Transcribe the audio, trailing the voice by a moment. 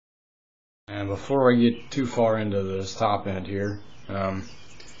And before I get too far into this top end here,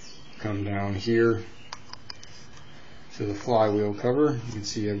 come down here to the flywheel cover. You can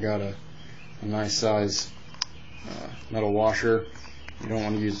see I've got a nice size metal washer. You don't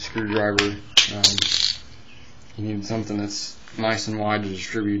want to use a screwdriver. You need something that's nice and wide to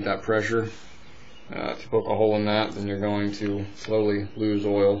distribute that pressure. If you poke a hole in that, then you're going to slowly lose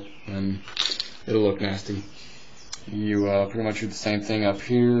oil and it'll look nasty. You pretty much do the same thing up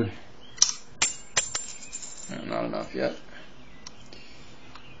here. Not enough yet.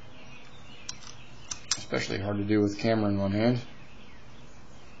 Especially hard to do with the camera in one hand.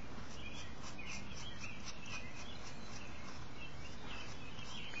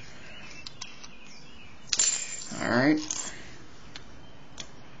 Alright.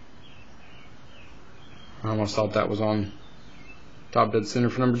 I almost thought that was on top dead center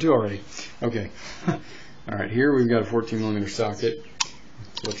for number 2 already. Okay. Alright, here we've got a 14mm socket.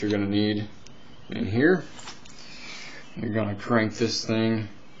 That's what you're going to need in here. You're going to crank this thing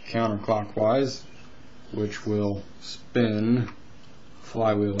counterclockwise, which will spin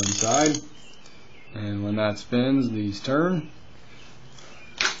flywheel inside. And when that spins, these turn.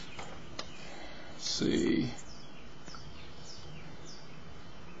 Let's see.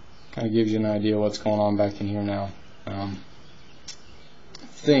 Kind of gives you an idea what's going on back in here now. I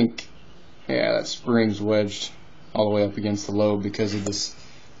think, yeah, that spring's wedged all the way up against the lobe because of this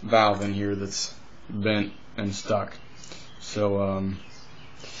valve in here that's bent and stuck. So,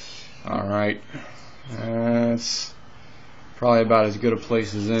 alright, that's probably about as good a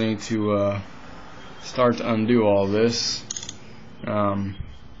place as any to start to undo all this.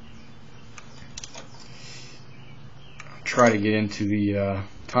 Try to get into the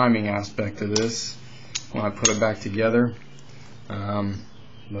timing aspect of this when I put it back together.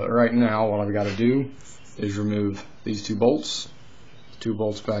 But right now what I've got to do is remove these 2 bolts. 2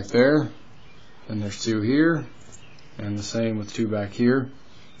 bolts back there, and there's 2 here, and the same with 2 back here.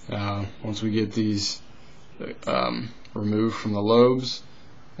 Once we get these removed from the lobes,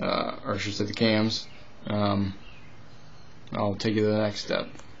 or I should say the cams, I'll take you to the next step.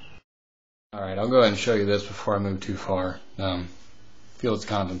 Alright, I'll go ahead and show you this before I move too far. I feel it's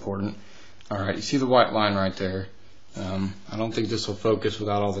kind of important. Alright, you see the white line right there. I don't think this will focus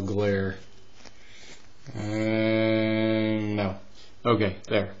without all the glare. No. Okay,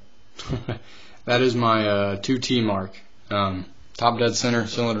 there. That is my 2T mark. Top dead center,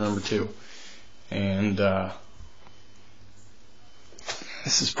 cylinder number 2. And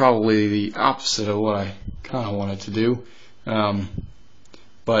this is probably the opposite of what I kind of wanted to do.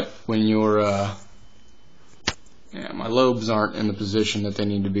 But when you're my lobes aren't in the position that they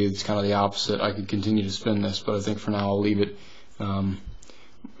need to be, it's kind of the opposite. I could continue to spin this, but I think for now I'll leave it.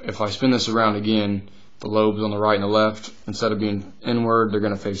 If I spin this around again, the lobes on the right and the left, instead of being inward, they're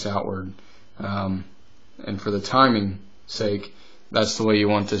going to face outward. And for the timing sake, that's the way you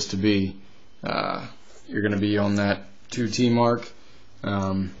want this to be. You're going to be on that 2T mark.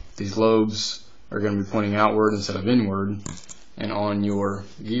 These lobes are going to be pointing outward instead of inward. And on your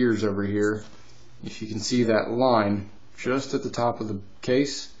gears over here, if you can see that line just at the top of the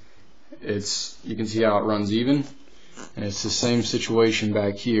case, you can see how it runs even. And it's the same situation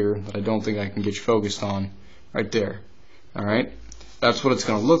back here that I don't think I can get you focused on right there. Alright, that's what it's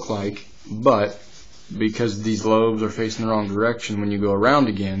going to look like, but because these lobes are facing the wrong direction when you go around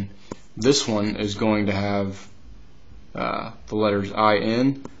again, this one is going to have the letters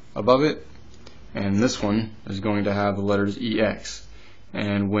IN above it, and this one is going to have the letters EX.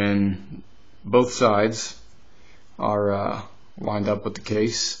 And when both sides are lined up with the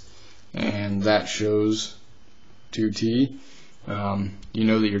case and that shows 2T, you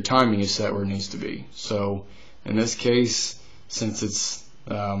know that your timing is set where it needs to be. So in this case, since it's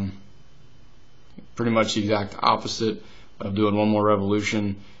pretty much the exact opposite of doing one more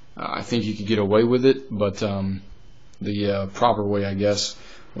revolution, I think you could get away with it, but the proper way, I guess,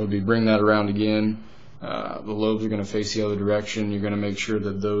 would be bring that around again. The lobes are going to face the other direction. You're going to make sure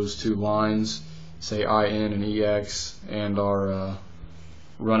that those 2 lines say IN and EX and are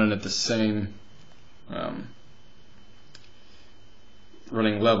running at the same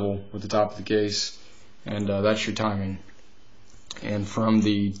running level with the top of the case, and that's your timing. And from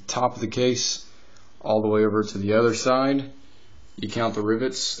the top of the case all the way over to the other side, you count the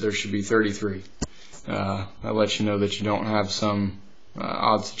rivets. There should be 33. That lets you know that you don't have some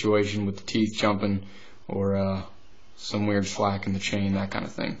odd situation with the teeth jumping or some weird slack in the chain, that kind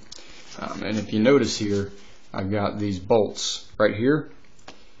of thing. And if you notice here, I've got these bolts right here.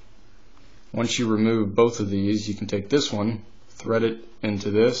 Once you remove both of these, you can take this one, thread it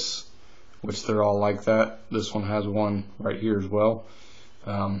into this, which they're all like that. This one has one right here as well.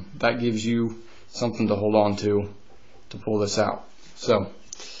 that gives you something to hold on to pull this out. So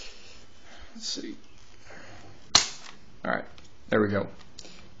let's see. Alright, there we go.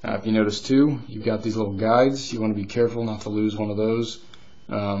 If you notice too, you've got these little guides. You want to be careful not to lose one of those.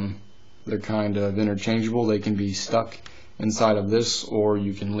 They're kind of interchangeable. They can be stuck inside of this, or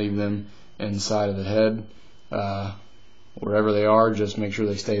you can leave them inside of the head. Wherever they are, just make sure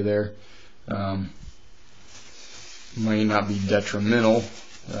they stay there. May not be detrimental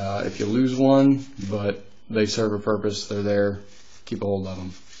if you lose one, but they serve a purpose. They're there. Keep a hold of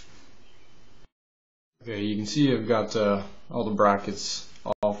them. Okay, you can see I've got all the brackets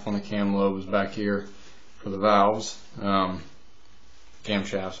off on the cam lobes back here for the valves,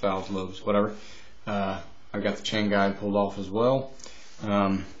 camshafts, valves, lobes, whatever. I've got the chain guide pulled off as well.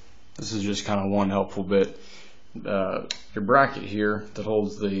 This is just kind of one helpful bit. Your bracket here that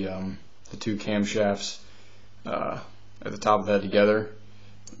holds the two camshafts at the top of that together,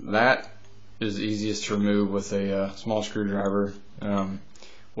 that is easiest to remove with a small screwdriver.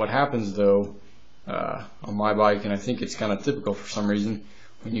 What happens though, on my bike, and I think it's kind of typical for some reason,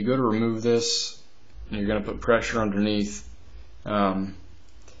 when you go to remove this and you're going to put pressure underneath,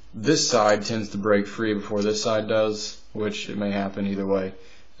 this side tends to break free before this side does, which it may happen either way.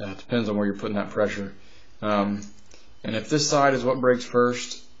 It depends on where you're putting that pressure. And if this side is what breaks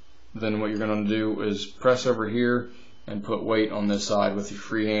first, then what you're going to do is press over here and put weight on this side with your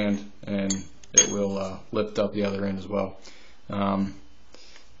free hand, and it will lift up the other end as well.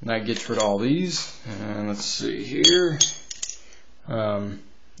 And that gets rid of all these. And let's see here.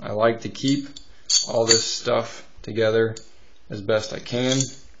 I like to keep all this stuff together as best I can.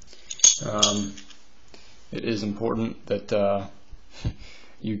 It is important that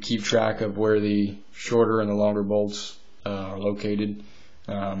you keep track of where the shorter and the longer bolts are located.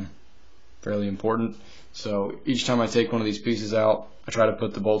 Fairly important. So each time I take one of these pieces out, I try to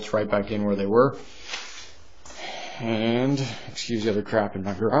put the bolts right back in where they were. And excuse the other crap in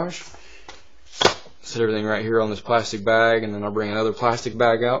my garage. Set everything right here on this plastic bag, and then I'll bring another plastic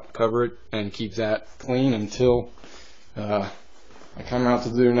bag out, cover it, and keep that clean until I come out to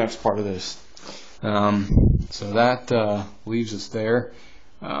do the next part of this. So that leaves us there.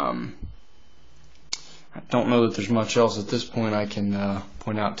 I don't know that there's much else at this point I can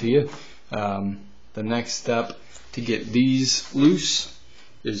point out to you. The next step to get these loose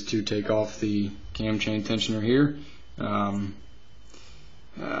is to take off the cam chain tensioner here. I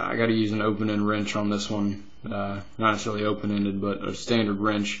got to use an open-end wrench on this one, not necessarily open-ended, but a standard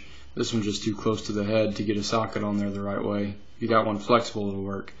wrench. This one's just too close to the head to get a socket on there the right way. If you got one flexible, it'll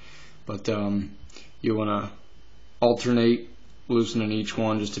work. But you want to alternate loosening each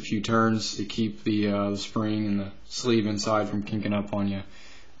one just a few turns to keep the spring and the sleeve inside from kinking up on you.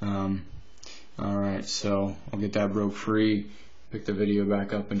 Alright, so I'll get that broke free, pick the video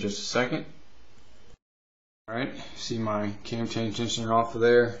back up in just a second. Alright, see my cam chain tensioner off of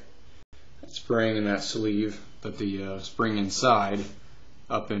there, that spring and that sleeve, but the spring inside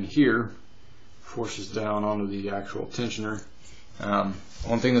up in here forces down onto the actual tensioner.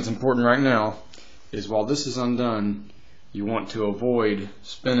 One thing that's important right now is while this is undone, you want to avoid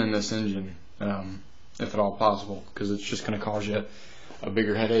spinning this engine if at all possible, because it's just going to cause you a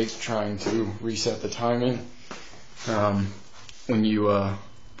bigger headache trying to reset the timing when you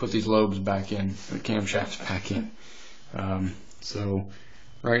put these lobes back in, the camshafts back in. So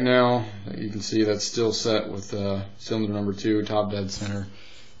right now you can see that's still set with cylinder number 2, top dead center.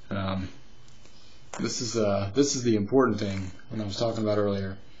 This is the important thing when I was talking about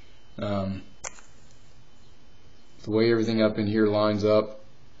earlier. The way everything up in here lines up,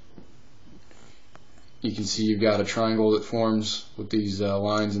 you can see you've got a triangle that forms with these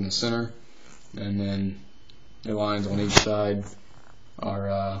lines in the center, and then the lines on each side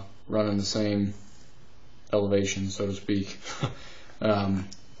are running the same elevation, so to speak,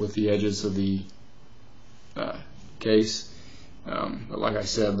 with the edges of the case. But like I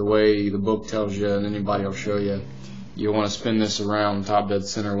said, the way the book tells you, and anybody will show you, you want to spin this around top dead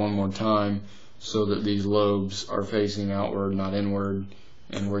center one more time so that these lobes are facing outward, not inward,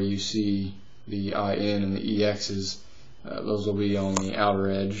 and where you see the IN and the EXs, those will be on the outer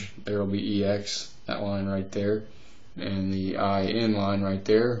edge. There will be EX, that line right there, and the IN line right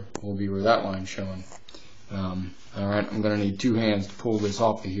there will be where that line's showing. Alright, I'm going to need 2 hands to pull this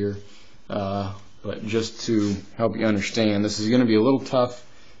off of here, but just to help you understand, this is going to be a little tough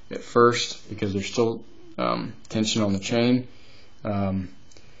at first because there's still tension on the chain.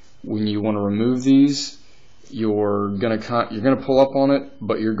 When you want to remove these, you're gonna pull up on it,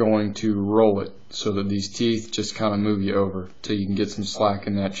 but you're going to roll it so that these teeth just kind of move you over till you can get some slack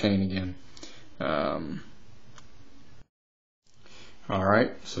in that chain again.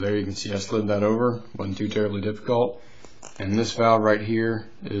 Alright, so there you can see I slid that over, wasn't too terribly difficult. And this valve right here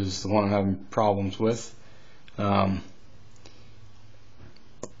is the one I'm having problems with. Right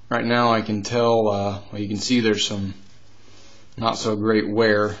now I can tell, well, you can see there's some not so great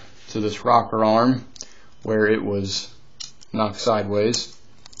wear to this rocker arm where it was knocked sideways.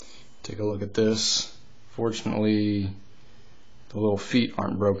 Take a look at this. Fortunately the little feet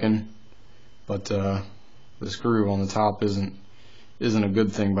aren't broken, but this groove on the top isn't a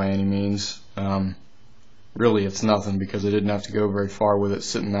good thing by any means. Really it's nothing because I didn't have to go very far with it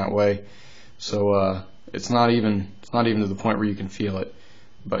sitting that way. So it's not even to the point where you can feel it,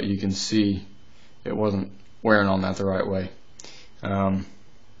 but you can see it wasn't wearing on that the right way.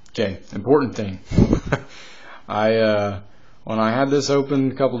 Okay, important thing. When I had this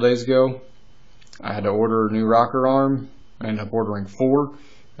open a couple days ago, I had to order a new rocker arm. I ended up ordering 4.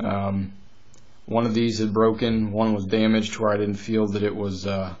 One of these had broken, one was damaged where I didn't feel that it was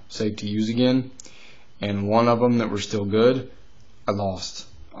safe to use again, and one of them that were still good, I lost.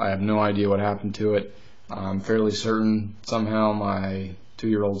 I have no idea what happened to it. I'm fairly certain somehow my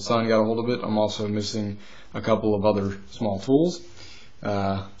 2-year-old son got a hold of it. I'm also missing a couple of other small tools.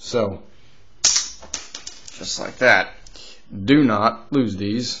 So, just like that. Do not lose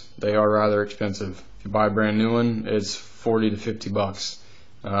these. They are rather expensive. If you buy a brand new one, it's 40 to 50 bucks.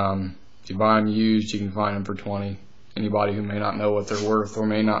 If you buy them used, you can find them for 20. Anybody who may not know what they're worth or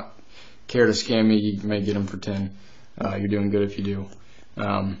may not care to scam me, you may get them for 10. You're doing good if you do.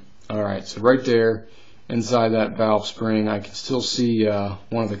 Alright, so right there, inside that valve spring, I can still see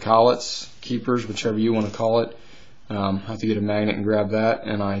one of the collets, keepers, whichever you want to call it. I have to get a magnet and grab that,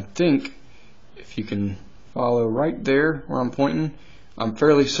 and I think if you can follow right there where I'm pointing, I'm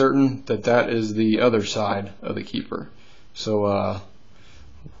fairly certain that that is the other side of the keeper. So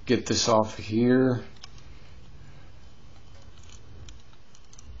get this off of here.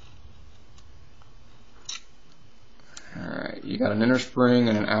 Alright, you got an inner spring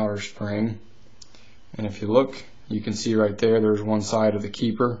and an outer spring, and if you look, you can see right there, there's one side of the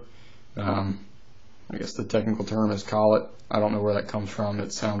keeper. I guess the technical term is collet. I don't know where that comes from.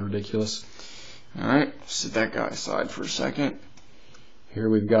 It sounds ridiculous. Alright, set that guy aside for a second. Here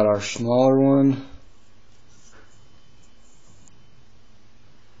we've got our smaller one.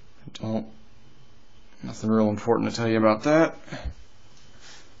 Nothing real important to tell you about that.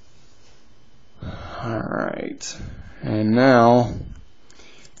 Alright, and now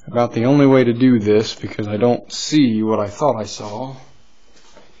about the only way to do this, because I don't see what I thought I saw.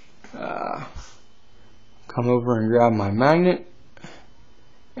 Come over and grab my magnet,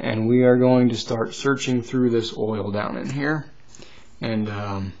 and we are going to start searching through this oil down in here, and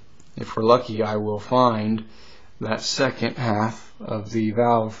if we're lucky I will find that second half of the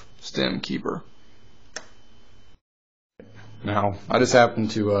valve stem keeper. Now I just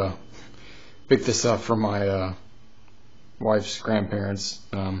happened to pick this up from my wife's grandparents.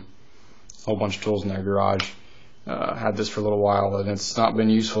 A whole bunch of tools in their garage. Had this for a little while, and it's not been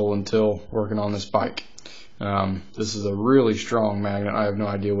useful until working on this bike. This is a really strong magnet. I have no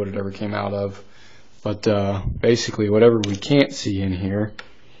idea what it ever came out of, but basically whatever we can't see in here,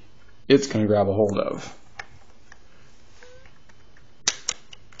 it's going to grab a hold of.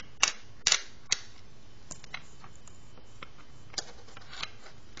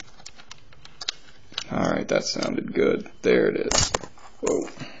 Alright, that sounded good. There it is. Whoa,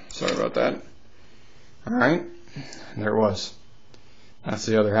 sorry about that. Alright, there it was. That's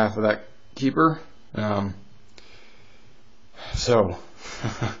the other half of that keeper. So,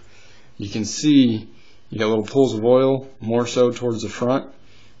 you can see you got little pools of oil, more so towards the front.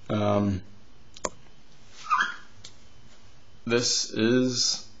 This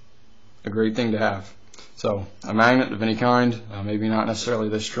is a great thing to have. So, a magnet of any kind, maybe not necessarily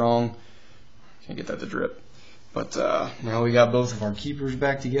this strong. Can't get that to drip. But now we got both of our keepers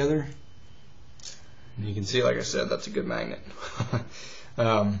back together. And you can see, like I said, that's a good magnet.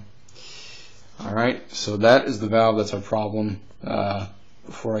 Alright, so that is the valve that's our problem.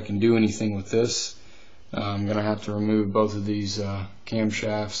 Before I can do anything with this, I'm going to have to remove both of these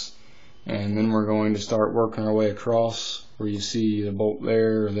camshafts, and then we're going to start working our way across where you see the bolt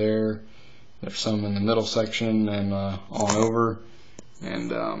there, there's some in the middle section, and on over,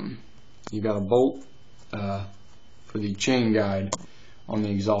 and you got a bolt for the chain guide on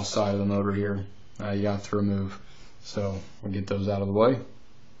the exhaust side of the motor here. You have to remove, so we'll get those out of the way.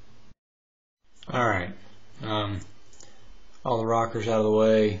 Alright, all the rockers out of the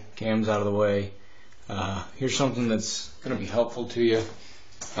way, cams out of the way. Here's something that's going to be helpful to you.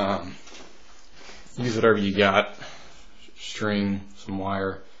 Use whatever you got, string, some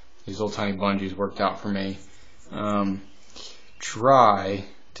wire. These little tiny bungees worked out for me. try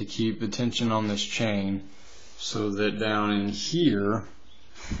to keep the tension on this chain so that down in here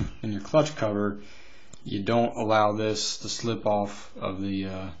in your clutch cover you don't allow this to slip off of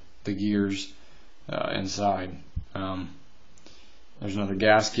the gears inside. There's another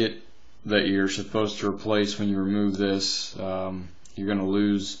gasket that you're supposed to replace when you remove this. You're going to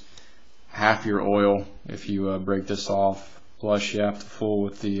lose half your oil if you break this off. Plus you have to fool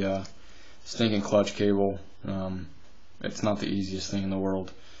with the stinking clutch cable. It's not the easiest thing in the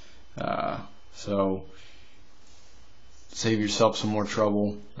world. So save yourself some more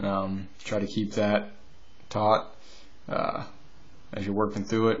trouble. Try to keep that taut as you're working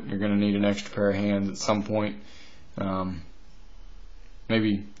through it. You're going to need an extra pair of hands at some point.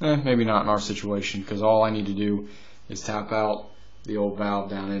 Maybe not in our situation, because all I need to do is tap out the old valve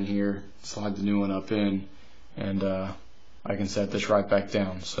down in here, slide the new one up in, and I can set this right back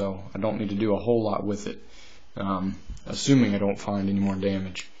down. So I don't need to do a whole lot with it, assuming I don't find any more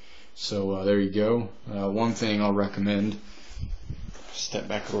damage. So there you go. One thing I'll recommend, step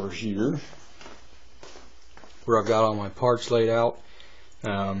back over here where I've got all my parts laid out,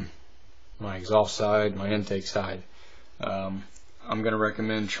 my exhaust side, my intake side. I'm going to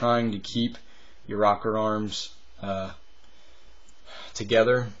recommend trying to keep your rocker arms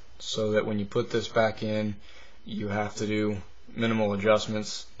together so that when you put this back in, you have to do minimal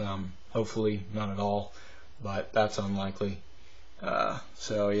adjustments. Hopefully not at all, but that's unlikely.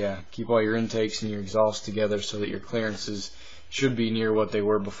 So yeah, keep all your intakes and your exhausts together so that your clearances should be near what they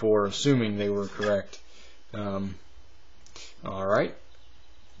were before, assuming they were correct. Alright,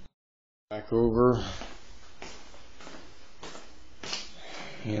 back over,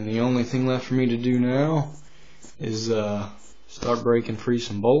 and the only thing left for me to do now is start breaking free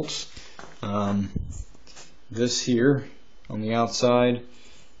some bolts. This here on the outside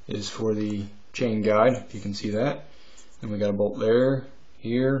is for the chain guide, if you can see that, and we got a bolt there,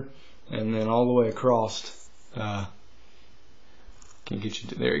 here, and then all the way across. Can get you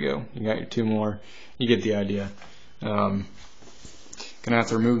to, there you go, you got your two more, you get the idea. Gonna have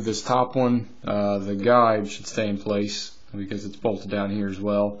to remove this top one. The guide should stay in place because it's bolted down here as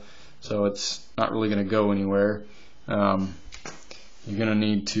well, so it's not really going to go anywhere. You're going to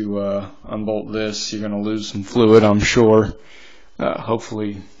need to unbolt this. You're going to lose some fluid, I'm sure.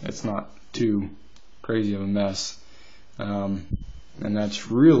 Hopefully it's not too crazy of a mess. And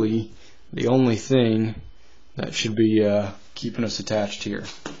that's really the only thing that should be keeping us attached here.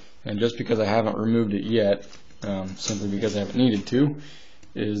 And just because I haven't removed it yet, simply because I haven't needed to,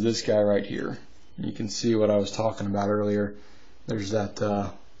 is this guy right here. You can see what I was talking about earlier. There's that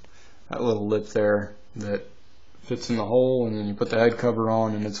little lip there that fits in the hole, and then you put the head cover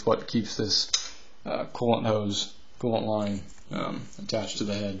on, and it's what keeps this coolant line attached to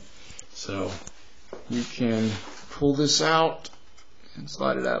the head. So you can pull this out and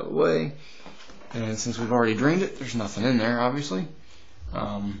slide it out of the way, and since we've already drained it, there's nothing in there, obviously.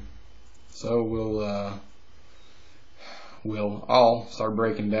 So I'll start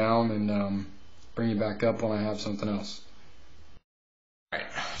breaking down and bring you back up when I have something else. Alright,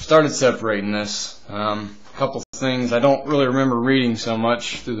 started separating this. A couple things I don't really remember reading so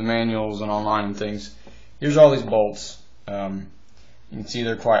much through the manuals and online and things. Here's all these bolts. You can see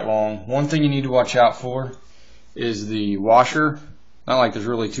they're quite long. One thing you need to watch out for is the washer. Not like there's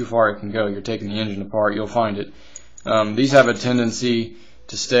really too far it can go. You're taking the engine apart, you'll find it. These have a tendency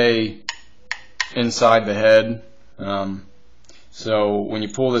to stay inside the head. So when you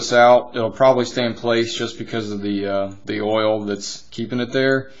pull this out, it'll probably stay in place just because of the oil that's keeping it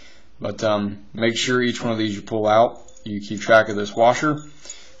there. But make sure each one of these you pull out, you keep track of this washer.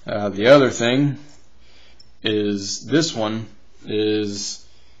 The other thing is this one is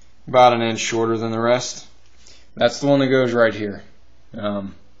about an inch shorter than the rest. That's the one that goes right here.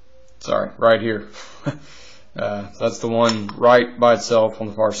 Sorry, right here. That's the one right by itself on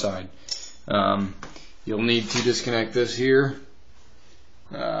the far side. You'll need to disconnect this here.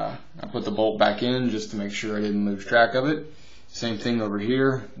 I put the bolt back in just to make sure I didn't lose track of it. Same thing over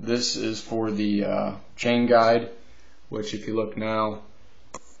here. This is for the chain guide, which if you look now,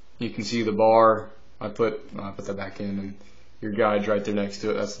 you can see the bar. I put that back in, and your guide's right there next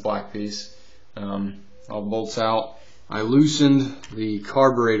to it. That's the black piece. All the bolts out. I loosened the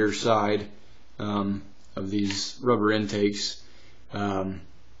carburetor side of these rubber intakes, and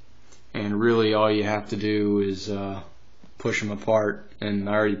really all you have to do is push them apart, and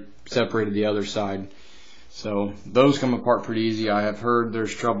I already separated the other side, so those come apart pretty easy. I have heard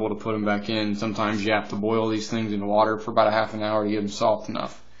there's trouble to put them back in. Sometimes you have to boil these things in water for about a half an hour to get them soft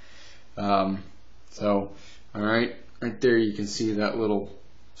enough. So alright, right there you can see that little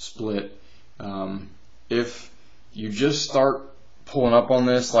split. If you just start pulling up on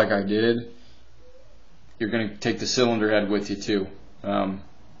this like I did, you're going to take the cylinder head with you too. So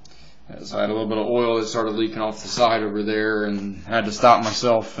I had a little bit of oil that started leaking off the side over there, and had to stop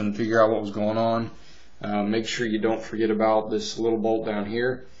myself and figure out what was going on. Make sure you don't forget about this little bolt down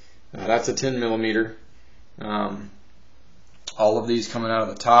here. That's a 10 millimeter. All of these coming out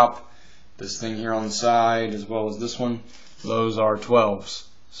of the top, this thing here on the side as well as this one, those are 12s.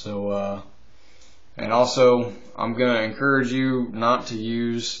 So and also I'm going to encourage you not to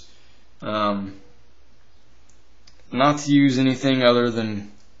use anything other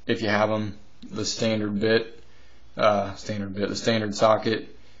than, if you have them, the standard bit, the standard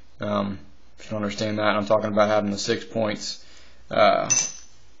socket. If you don't understand that, I'm talking about having the 6 points.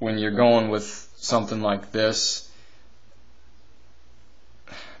 When you're going with something like this,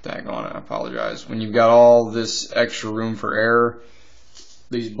 daggone it, I apologize. When you've got all this extra room for error,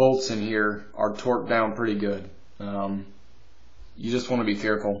 these bolts in here are torqued down pretty good. You just want to be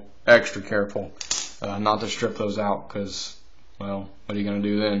careful, extra careful, not to strip those out, because, well, what are you going to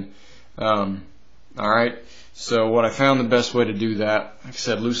do then? Alright, so what I found the best way to do that, like I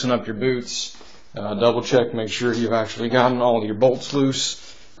said, loosen up your boots, double check, make sure you've actually gotten all your bolts loose.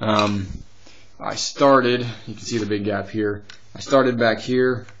 I started, you can see the big gap here, I started back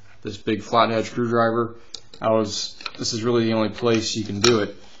here, this big flathead screwdriver. This is really the only place you can do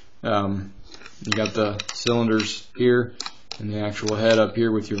it. You got the cylinders here and the actual head up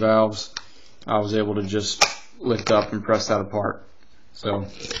here with your valves. I was able to just lift up and press that apart. So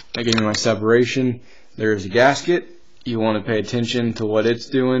that gave me my separation. There's a gasket. You want to pay attention to what it's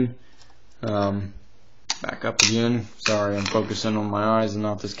doing. Back up again. Sorry, I'm focusing on my eyes and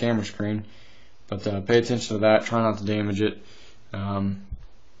not this camera screen. But pay attention to that. Try not to damage it.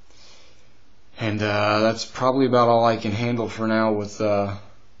 That's probably about all I can handle for now with a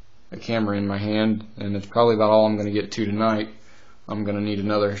camera in my hand. And it's probably about all I'm going to get to tonight. I'm going to need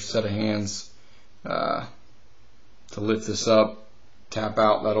another set of hands to lift this up, tap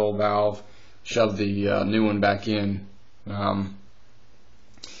out that old valve, shove the new one back in, and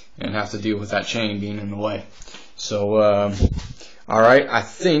have to deal with that chain being in the way. So, alright, I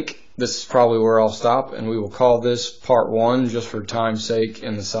think this is probably where I'll stop, and we will call this part 1 just for time's sake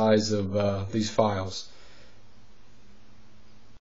and the size of these files.